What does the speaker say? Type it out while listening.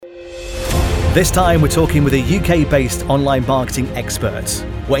This time we're talking with a UK-based online marketing expert,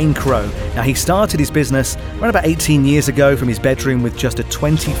 Wayne Crowe. Now, he started his business around about 18 years ago from his bedroom with just a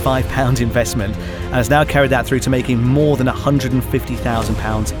 £25 investment and has now carried that through to making more than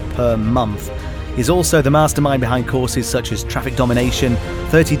 £150,000 per month. He's also the mastermind behind courses such as Traffic Domination,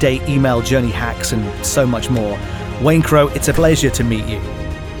 30-day email journey hacks, and so much more. Wayne Crowe, it's a pleasure to meet you.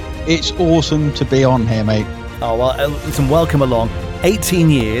 It's awesome to be on here, mate. Oh, well, listen, welcome along. 18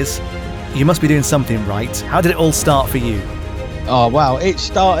 years. You must be doing something right. How did it all start for you? Oh, wow. It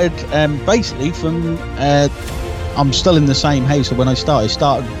started basically from... I'm still in the same house when I started. I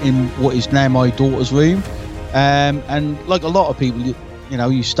started in what is now my daughter's room. And like a lot of people,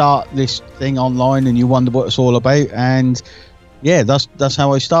 you start this thing online and you wonder what it's all about. And yeah, that's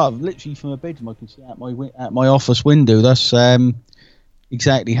how I started. Literally from a bedroom, I can see out my office window. That's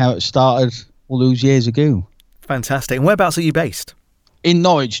exactly how it started all those years ago. Fantastic. And whereabouts are you based? In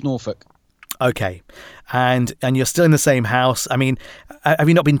Norwich, Norfolk. Okay. And you're still in the same house. I mean, have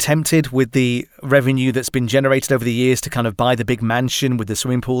you not been tempted with the revenue that's been generated over the years to kind of buy the big mansion with the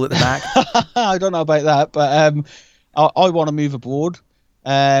swimming pool at the back? I don't know about that, but I want to move abroad.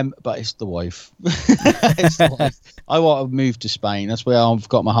 But it's the wife. It's the wife. I want to move to Spain. That's where I've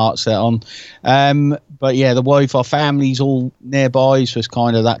got my heart set on. But yeah, the wife, our family's all nearby, so it's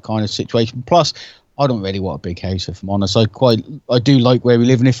kind of that kind of situation. Plus, I don't really want a big house, if I'm honest. I do like where we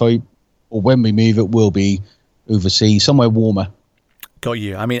live, and when we move, it will be overseas, somewhere warmer. Got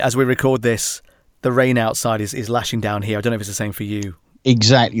you. I mean, as we record this, the rain outside is lashing down here. I don't know if it's the same for you.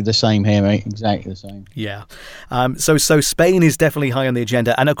 Exactly the same here, mate. Exactly the same. Yeah. So Spain is definitely high on the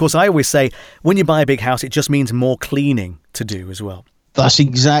agenda. And of course, I always say when you buy a big house, it just means more cleaning to do as well. That's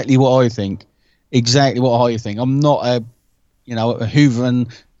exactly what I think. Exactly what I think. I'm not a Hoover and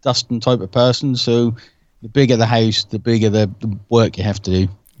dusting type of person. So the bigger the house, the bigger the work you have to do.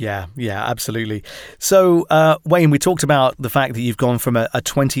 Yeah, absolutely. So, Wayne, we talked about the fact that you've gone from a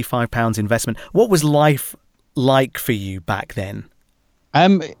 £25 investment. What was life like for you back then?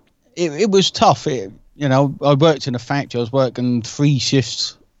 It was tough. I worked in a factory. I was working 3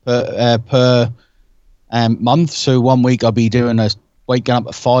 shifts per month. So 1 week I'll be waking up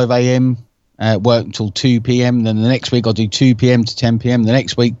at 5 a.m., work until 2 p.m. Then the next week I'll do 2 p.m. to 10 p.m. The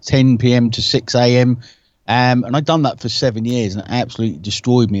next week 10 p.m. to 6 a.m. And I'd done that for 7 years, and it absolutely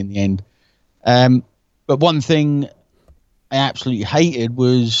destroyed me in the end. But one thing I absolutely hated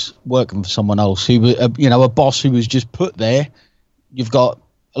was working for someone else who was, a boss who was just put there. You've got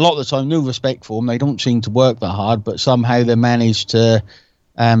a lot of the time no respect for them. They don't seem to work that hard, but somehow they manage to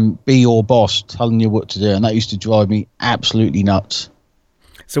be your boss, telling you what to do, and that used to drive me absolutely nuts.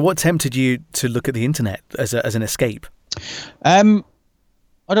 So, what tempted you to look at the internet as an escape?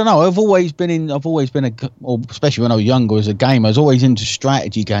 I don't know. I've always been especially when I was younger as a gamer, I was always into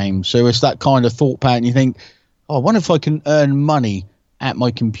strategy games. So it's that kind of thought pattern. You think, I wonder if I can earn money at my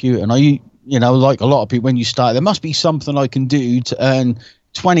computer. And like a lot of people, when you start, there must be something I can do to earn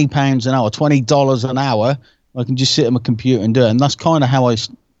 £20 an hour, $20 an hour. I can just sit at my computer and do it. And that's kind of how I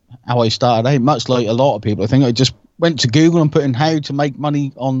started out. Much like a lot of people, I think I just went to Google and put in how to make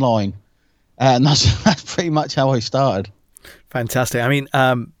money online. And that's pretty much how I started. Fantastic. I mean,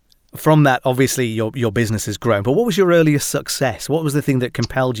 from that, obviously, your business has grown. But what was your earliest success? What was the thing that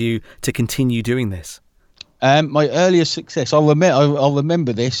compelled you to continue doing this? My earliest success, I'll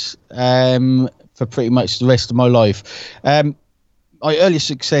remember this for pretty much the rest of my life. My earliest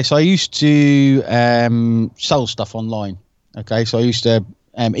success, I used to sell stuff online. Okay, so I used to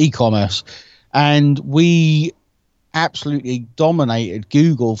e-commerce, and we absolutely dominated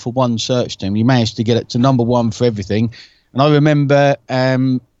Google for one search term. We managed to get it to number 1 for everything. And I remember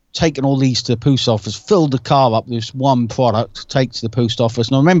taking all these to the post office, filled the car up with this one product, take to the post office.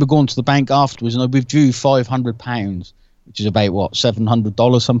 And I remember going to the bank afterwards and I withdrew £500, which is about,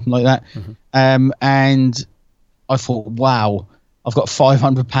 $700, something like that. Mm-hmm. And I thought, wow, I've got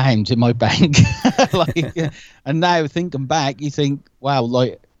 £500 in my bank. And now thinking back, you think, wow,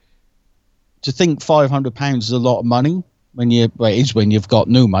 to think £500 is a lot of money. When you've got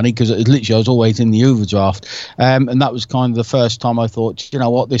no money, because literally I was always in the overdraft, and that was kind of the first time I thought, you know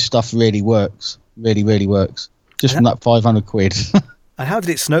what, this stuff really works, really works, just from that £500. And how did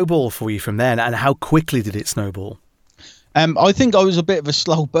it snowball for you from there, and how quickly did it snowball? I think I was a bit of a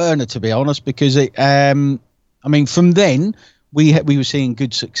slow burner, to be honest, because from then we were seeing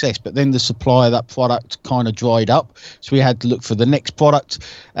good success, but then the supply of that product kind of dried up. So we had to look for the next product.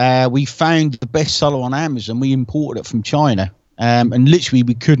 We found the bestseller on Amazon. We imported it from China, and literally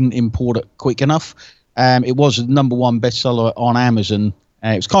we couldn't import it quick enough. It was the number 1 bestseller on Amazon.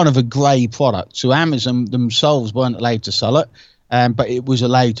 It was kind of a grey product. So Amazon themselves weren't allowed to sell it. but it was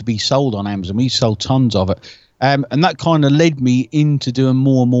allowed to be sold on Amazon. We sold tons of it. And that kind of led me into doing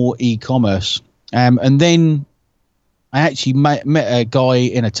more and more e-commerce. And then I actually met a guy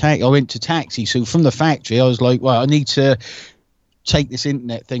in a taxi. I went to taxi. So from the factory, I was like, well, I need to take this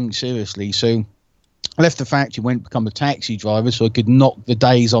internet thing seriously. So I left the factory, went to become a taxi driver so I could knock the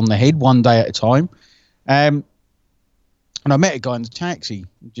days on the head one day at a time. And I met a guy in the taxi,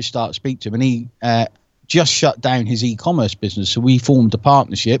 just started to speak to him, and he just shut down his e-commerce business. So we formed a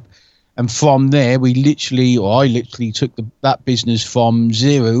partnership. And from there, I literally took that business from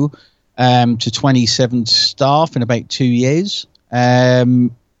 0 to 27 staff in about 2 years,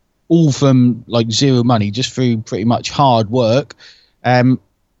 all from like zero money, just through pretty much hard work. And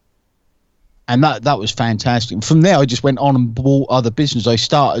that was fantastic. And from there, I just went on and bought other business. I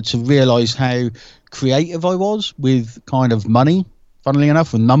started to realize how creative I was with kind of money. Funnily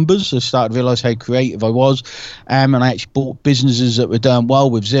enough, with numbers, I started to realize how creative I was. And I actually bought businesses that were doing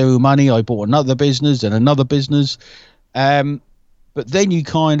well with zero money. I bought another business and another business. But then you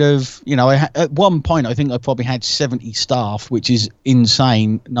kind of, at one point, I think I probably had 70 staff, which is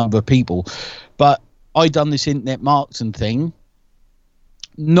insane number of people. But I done this internet marketing thing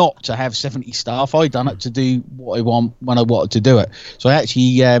not to have 70 staff. I done it to do what I want when I wanted to do it. So I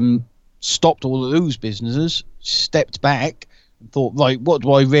actually stopped all of those businesses, stepped back, and thought, right, what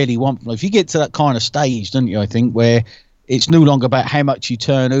do I really want from life? If you get to that kind of stage, don't you, I think, where it's no longer about how much you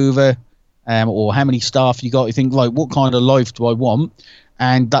turn over or how many staff you got. You think, like, what kind of life do I want?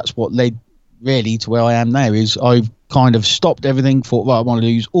 And that's what led really to where I am now, is I've kind of stopped everything, thought, right, I want to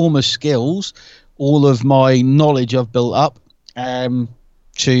use all my skills, all of my knowledge I've built up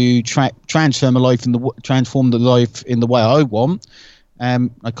to transform the life in the way I want.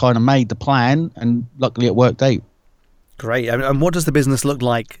 I kind of made the plan, and luckily it worked out. Great. And what does the business look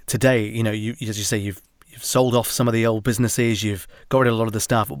like today? You as you say, you've sold off some of the old businesses, you've got rid of a lot of the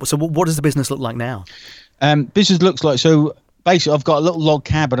staff. So what does the business look like now? Business looks like, so basically I've got a little log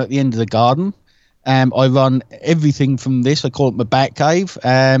cabin at the end of the garden. I run everything from this. I call it my bat cave.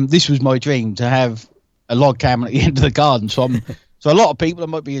 This was my dream, to have a log cabin at the end of the garden. So a lot of people,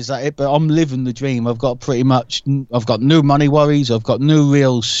 might be, is that it? But I'm living the dream. I've got no money worries. I've got no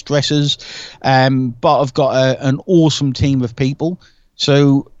real stresses. But I've got an awesome team of people.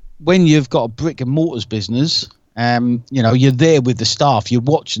 So when you've got a brick and mortars business, you're there with the staff, you're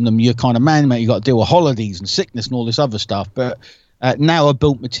watching them, you're kind of you've got to deal with holidays and sickness and all this other stuff. But now I've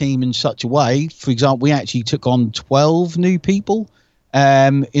built my team in such a way, for example, we actually took on 12 new people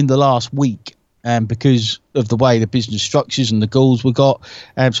in the last week. Because of the way the business structures and the goals we got.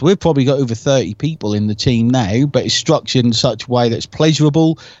 So we've probably got over 30 people in the team now, but it's structured in such a way that's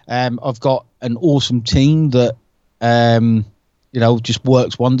pleasurable. I've got an awesome team that, just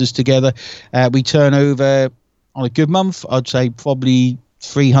works wonders together. We turn over on a good month, I'd say probably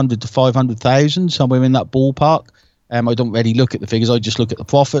 300 to 500,000, somewhere in that ballpark. I don't really look at the figures, I just look at the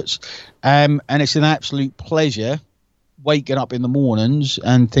profits. And it's an absolute pleasure waking up in the mornings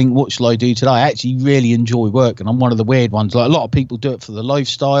and think, what shall I do today? I actually really enjoy work, and I'm one of the weird ones. Like, a lot of people do it for the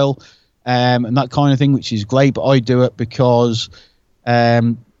lifestyle and that kind of thing, which is great, but I do it because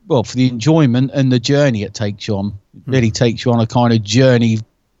for the enjoyment and the journey it takes you on. It really takes you on a kind of journey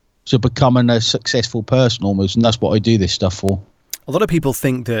to becoming a successful person almost, and that's what I do this stuff for. A lot of people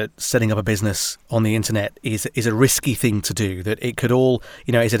think that setting up a business on the internet is a risky thing to do, that it could all,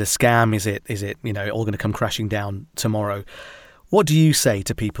 is it a scam? Is it all going to come crashing down tomorrow? What do you say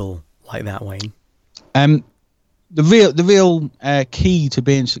to people like that, Wayne? The real key to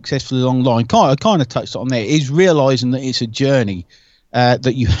being successful online, I kind of touched on there, is realizing that it's a journey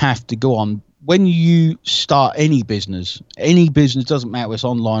that you have to go on. When you start any business, doesn't matter if it's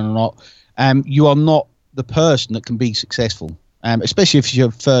online or not, you are not the person that can be successful. Especially if it's your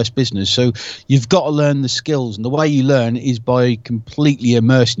first business. So you've got to learn the skills, and the way you learn is by completely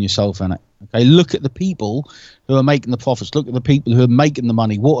immersing yourself in it. Okay, look at the people who are making the profits. Look at the people who are making the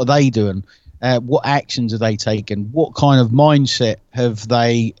money. What are they doing? What actions are they taking? What kind of mindset have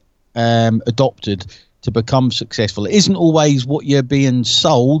they adopted to become successful? It isn't always what you're being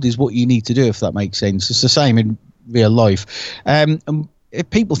sold is what you need to do, if that makes sense. It's the same in real life. And if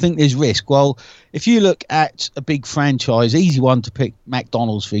people think there's risk, well, if you look at a big franchise, easy one to pick,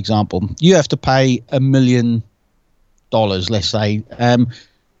 McDonald's, for example, you have to pay $1 million, let's say, and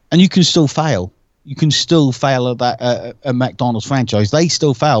you can still fail. You can still fail at that a McDonald's franchise. They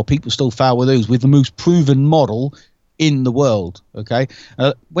still fail. People still fail with those, with the most proven model in the world. Okay,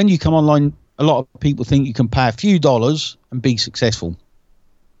 when you come online, a lot of people think you can pay a few dollars and be successful.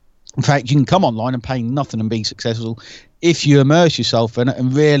 In fact, you can come online and pay nothing and be successful if you immerse yourself in it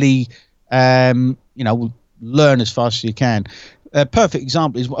and really, learn as fast as you can. a perfect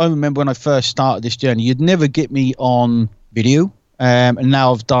example is I remember when I first started this journey, you'd never get me on video. And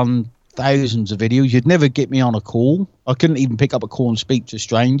now I've done thousands of videos. You'd never get me on a call. I couldn't even pick up a call and speak to a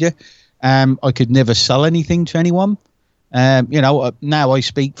stranger. I could never sell anything to anyone. Now I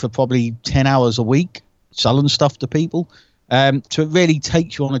speak for probably 10 hours a week, selling stuff to people. So it really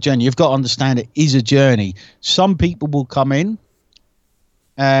takes you on a journey. You've got to understand it is a journey. Some people will come in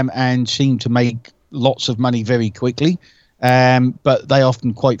and seem to make lots of money very quickly, but they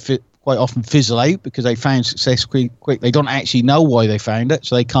often quite often fizzle out because they found success quick. They don't actually know why they found it,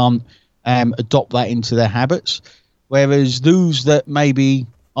 so they can't adopt that into their habits. Whereas those that maybe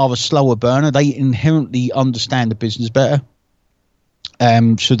are a slower burner, they inherently understand the business better.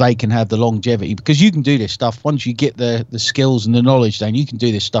 So they can have the longevity, because you can do this stuff once you get the skills and the knowledge down. You can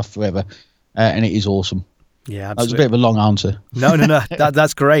do this stuff forever, and it is awesome. Yeah, absolutely. That was a bit of a long answer. No.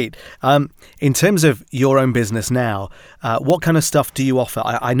 That's great. In terms of your own business now, what kind of stuff do you offer?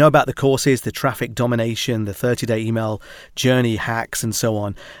 I know about the courses, the traffic domination, the 30-day email journey hacks, and so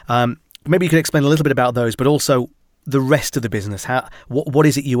on. Maybe you could explain a little bit about those, but also the rest of the business. What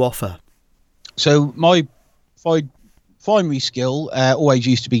is it you offer? So my primary skill always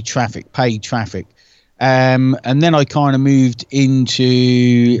used to be paid traffic. And then I kind of moved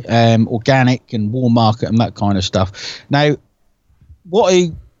into organic and warm market and that kind of stuff. Now, what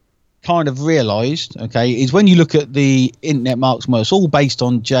I kind of realised, is when you look at the internet marketing, it's all based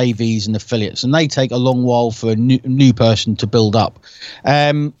on JVs and affiliates, and they take a long while for a new person to build up.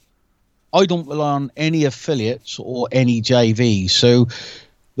 I don't rely on any affiliates or any JVs. So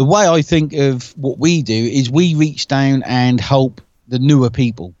the way I think of what we do is we reach down and help the newer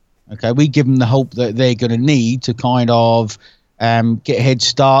people. We give them the help that they're going to need to kind of get a head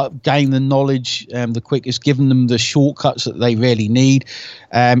start, gain the knowledge the quickest, giving them the shortcuts that they really need,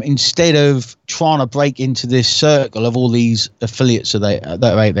 instead of trying to break into this circle of all these affiliates that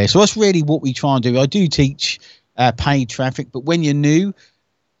are out there. So that's really what we try and do. I do teach paid traffic, but when you're new,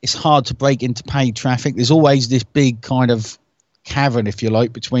 it's hard to break into paid traffic. There's always this big kind of cavern, if you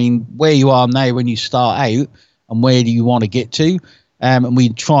like, between where you are now when you start out and where do you want to get to. And we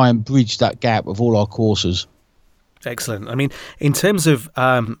try and bridge that gap with all our courses. Excellent. I mean, in terms of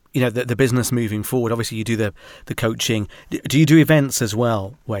the business moving forward, obviously you do the coaching. Do you do events as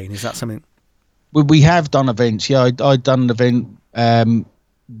well, Wayne? Is that something? We have done events. Yeah, I'd done an event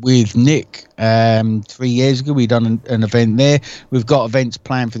with Nick 3 years ago. We've done an event there. We've got events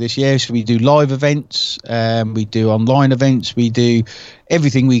planned for this year. So we do live events. We do online events. We do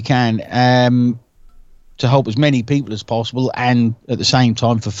everything we can to help as many people as possible, and at the same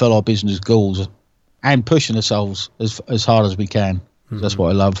time fulfill our business goals and pushing ourselves as hard as we can. Mm-hmm. That's what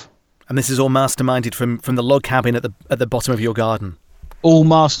I love. And this is all masterminded from the log cabin at the bottom of your garden. All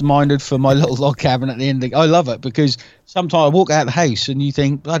masterminded from my little log cabin at the end. I love it because sometimes I walk out of the house and you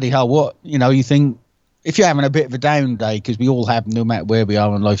think, bloody hell, what? You think if you're having a bit of a down day, because we all have, no matter where we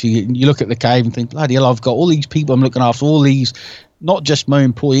are in life, you look at the cave and think, bloody hell, I've got all these people I'm looking after, all these, not just my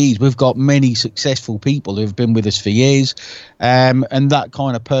employees, we've got many successful people who have been with us for years, and that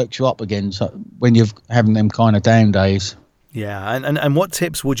kind of perks you up again when you're having them kind of down days. Yeah, and what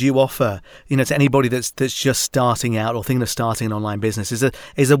tips would you offer, to anybody that's just starting out or thinking of starting an online business? Is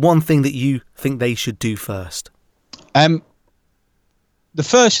there one thing that you think they should do first? The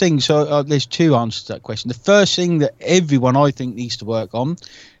first thing, there's two answers to that question. The first thing that everyone I think needs to work on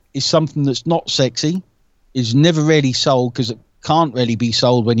is something that's not sexy, is never really sold, because it can't really be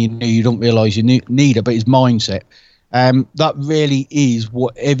sold when you don't realise you need it, but it's mindset. That really is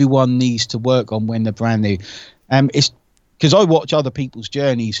what everyone needs to work on when they're brand new. It's because I watch other people's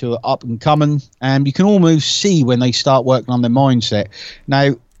journeys who are up and coming, and you can almost see when they start working on their mindset.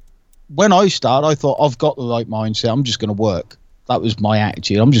 Now, when I started, I thought, I've got the right mindset, I'm just going to work. That was my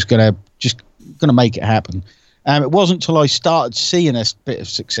attitude. I'm just going to make it happen. It wasn't until I started seeing a bit of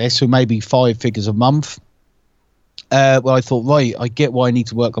success, so maybe 5 figures a month, where I thought, right, I get why I need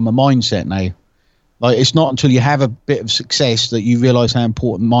to work on my mindset now. Like, it's not until you have a bit of success that you realise how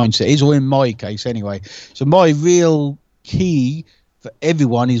important mindset is, or in my case anyway. So my real key for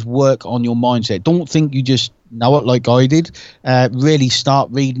everyone is work on your mindset. Don't think you just know it like I did. Really start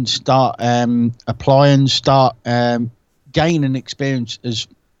reading, start applying, start gaining experience as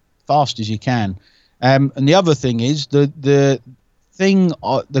fast as you can. And the other thing is the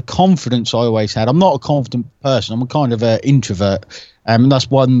confidence I always had. I'm not a confident person. I'm a kind of an introvert. And that's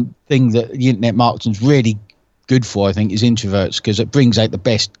one thing that the internet marketing is really good for, I think, is introverts, because it brings out the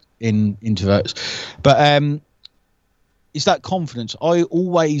best in introverts. But it's that confidence. I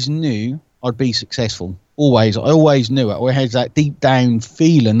always knew I'd be successful. Always. I always knew it. I had that deep down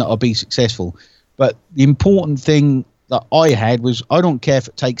feeling that I'd be successful. But the important thing that I had was, I don't care if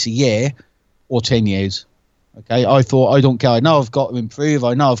it takes a year or 10 years. Okay, I thought, I don't care. I know I've got to improve.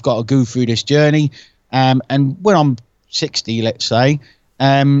 I know I've got to go through this journey. And when I'm 60, let's say,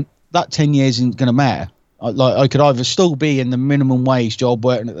 that 10 years isn't going to matter. I could either still be in the minimum wage job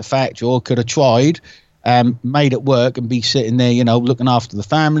working at the factory, or could have tried, made it work, and be sitting there, you know, looking after the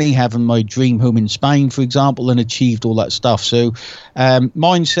family, having my dream home in Spain, for example, and achieved all that stuff. So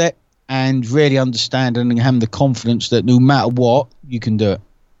mindset and really understanding and having the confidence that no matter what, you can do it.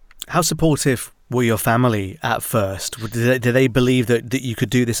 How supportive were your family at first? Did they believe that you could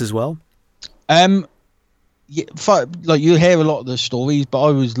do this as well? Yeah, like you hear a lot of the stories, but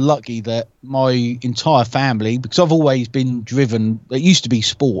I was lucky that my entire family, because I've always been driven. It used to be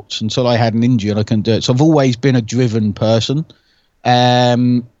sports until I had an injury and I couldn't do it. So I've always been a driven person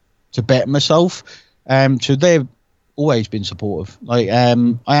to better myself. So they've always been supportive. Like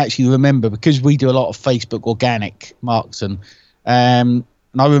I actually remember, because we do a lot of Facebook organic marketing, and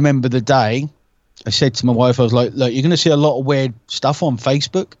I remember the day I said to my wife, I was like, look, you're going to see a lot of weird stuff on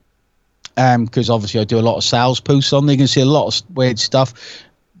Facebook. Because obviously I do a lot of sales posts on there. You can see a lot of weird stuff.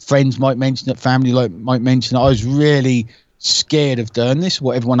 Friends might mention it, family might mention it. I was really scared of doing this,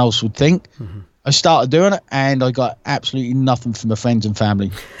 what everyone else would think. Mm-hmm. I started doing it, and I got absolutely nothing from my friends and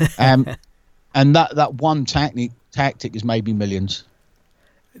family. And that one tactic has made me millions.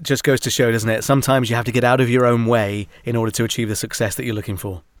 It just goes to show, doesn't it? Sometimes you have to get out of your own way in order to achieve the success that you're looking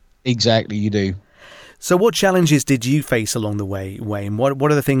for. Exactly, you do. So what challenges did you face along the way, Wayne? What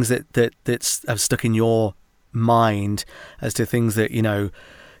are the things that have stuck in your mind as to things that, you know,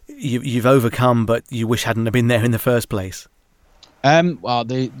 you've overcome but you wish hadn't have been there in the first place? Well,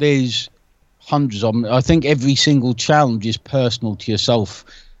 there's hundreds of them. I think every single challenge is personal to yourself.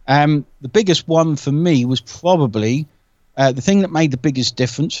 The biggest one for me was probably the thing that made the biggest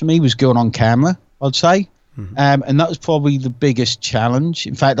difference for me was going on camera, I'd say. Mm-hmm. And that was probably the biggest challenge.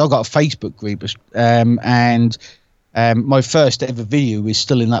 In fact, I got a Facebook group, and my first ever video is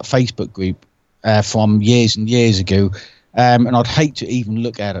still in that Facebook group from years and years ago. And I'd hate to even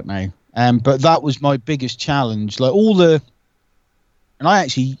look at it now. But that was my biggest challenge. Like and I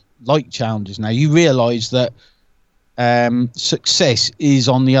actually like challenges now. You realise that success is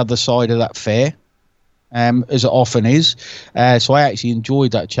on the other side of that fair, as it often is. So I actually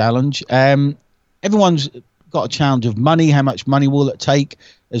enjoyed that challenge. Everyone's got a challenge of money. How much money will it take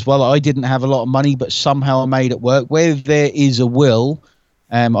as well? I didn't have a lot of money, but somehow I made it work. Where there is a will,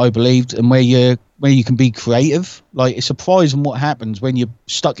 I believed, and where you can be creative. Like, it's surprising what happens when you're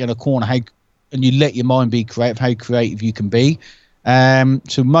stuck in a corner, and you let your mind be creative, how creative you can be.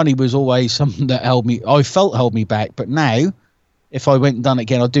 So money was always something that held me back. But now, if I went and done it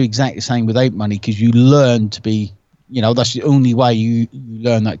again, I'd do exactly the same without money, because you learn to be, you know, that's the only way you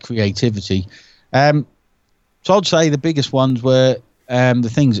learn that creativity. So I'd say the biggest ones were the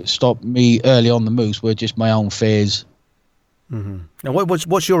things that stopped me early on the most were just my own fears. Mm-hmm. Now,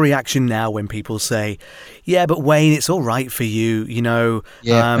 what's your reaction now when people say, "Yeah, but Wayne, it's all right for you. You know,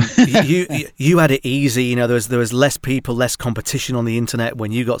 yeah. you had it easy. You know, there was less people, less competition on the internet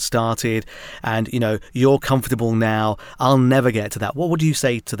when you got started, and you know, you're comfortable now. I'll never get to that." What would you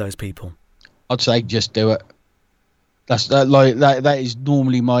say to those people? I'd say just do it. That is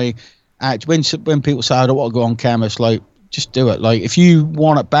normally my act. When people say I don't want to go on camera, it's like, just do it. Like, if you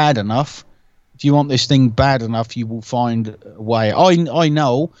want it bad enough, if you want this thing bad enough, you will find a way. I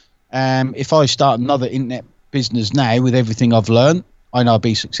know if I start another internet business now with everything I've learned, I know I'll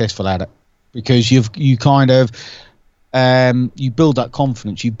be successful at it, because you kind of you build that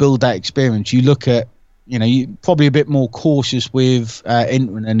confidence, you build that experience. You look at, you know, you probably a bit more cautious with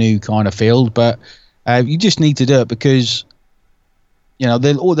entering a new kind of field, but you just need to do it, because you know,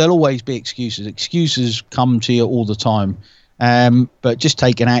 there'll always be excuses. Excuses come to you all the time. But just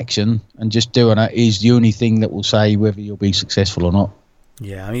taking action and just doing it is the only thing that will say whether you'll be successful or not.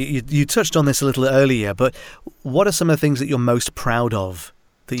 Yeah, I mean, you touched on this a little earlier, but what are some of the things that you're most proud of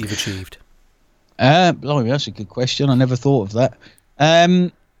that you've achieved? Blimey, that's a good question. I never thought of that.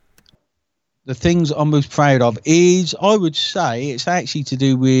 The things I'm most proud of is, I would say, it's actually to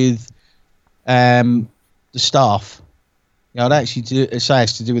do with the staff. Yeah, I'd actually say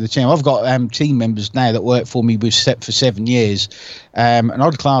it's to do with the team. I've got team members now that work for me for 7 years, and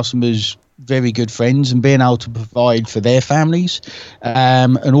I'd class them as very good friends, and being able to provide for their families,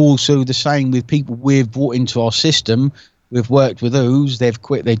 and also the same with people we've brought into our system. We've worked with those, they've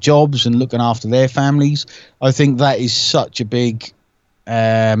quit their jobs and looking after their families. I think that is such a big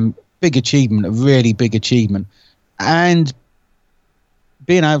achievement, a really big achievement. And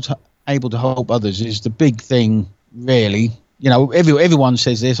being able to help others is the big thing, really. everyone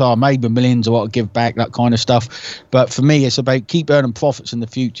says this, I made millions, I want to give back, that kind of stuff. But for me, it's about keep earning profits in the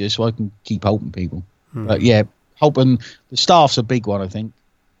future so I can keep helping people. But yeah, helping the staff's a big one, I think.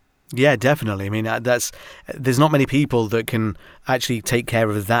 Yeah, definitely. I mean, there's not many people that can actually take care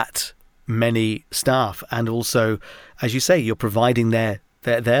of that many staff, and also, as you say, you're providing their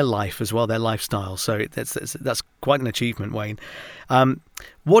life as well, their lifestyle. So that's quite an achievement, Wayne.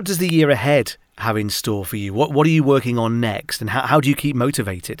 What does the year ahead have in store for you? What are you working on next, and how do you keep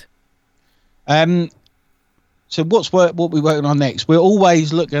motivated? So what we're working on next? We're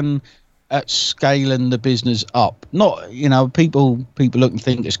always looking at scaling the business up. Not, people look and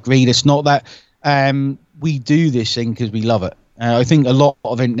think it's greed. It's not that. We do this thing because we love it. I think a lot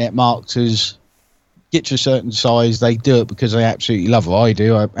of internet marketers get to a certain size, they do it because they absolutely love it. I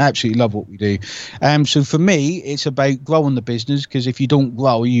do. I absolutely love what we do. So for me, it's about growing the business, because if you don't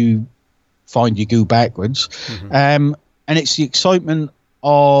grow, you find you go backwards. And it's the excitement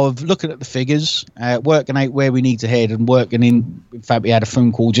of looking at the figures, working out where we need to head, and working in fact, we had a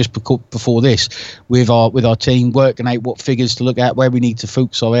phone call just before this with our team, working out what figures to look at, where we need to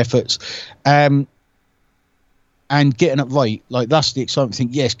focus our efforts, and getting it right. Like, that's the exciting thing.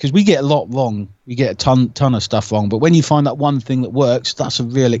 Yes, because we get a lot wrong. We get a ton of stuff wrong. But when you find that one thing that works, that's a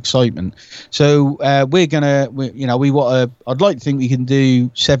real excitement. So I'd like to think we can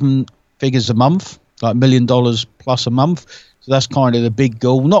do 7 figures a month, like $1 million plus a month. So that's kind of the big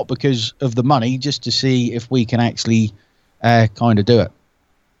goal, not because of the money, just to see if we can actually kind of do it.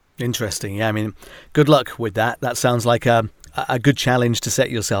 Interesting. Yeah, I mean, good luck with that. That sounds like a good challenge to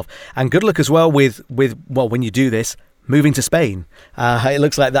set yourself, and good luck as well with when you do this, moving to Spain. It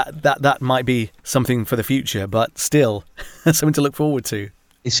looks like that might be something for the future, but still something to look forward to.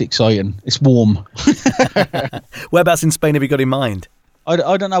 It's exciting. It's warm. Whereabouts in Spain have you got in mind? I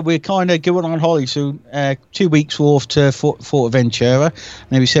don't know. We're kind of going on holiday, so 2 weeks we're off to Fuerteventura, and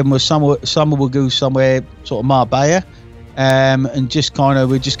then we said summer we'll go somewhere sort of Marbella, and just kind of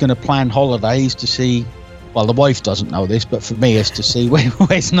we're just going to plan holidays to see. Well, the wife doesn't know this, but for me, it's to see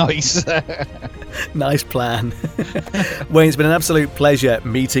where's nice. Nice plan. Wayne, it's been an absolute pleasure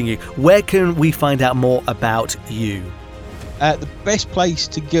meeting you. Where can we find out more about you? The best place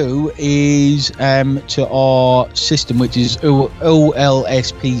to go is to our system, which is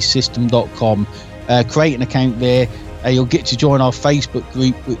olspsystem.com. Create an account there. You'll get to join our Facebook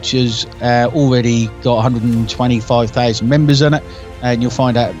group, which has already got 125,000 members in it, and you'll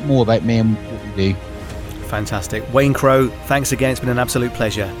find out more about me and what we do. Fantastic. Wayne Crowe, thanks again. It's been an absolute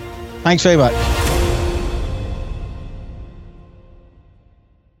pleasure. Thanks very much.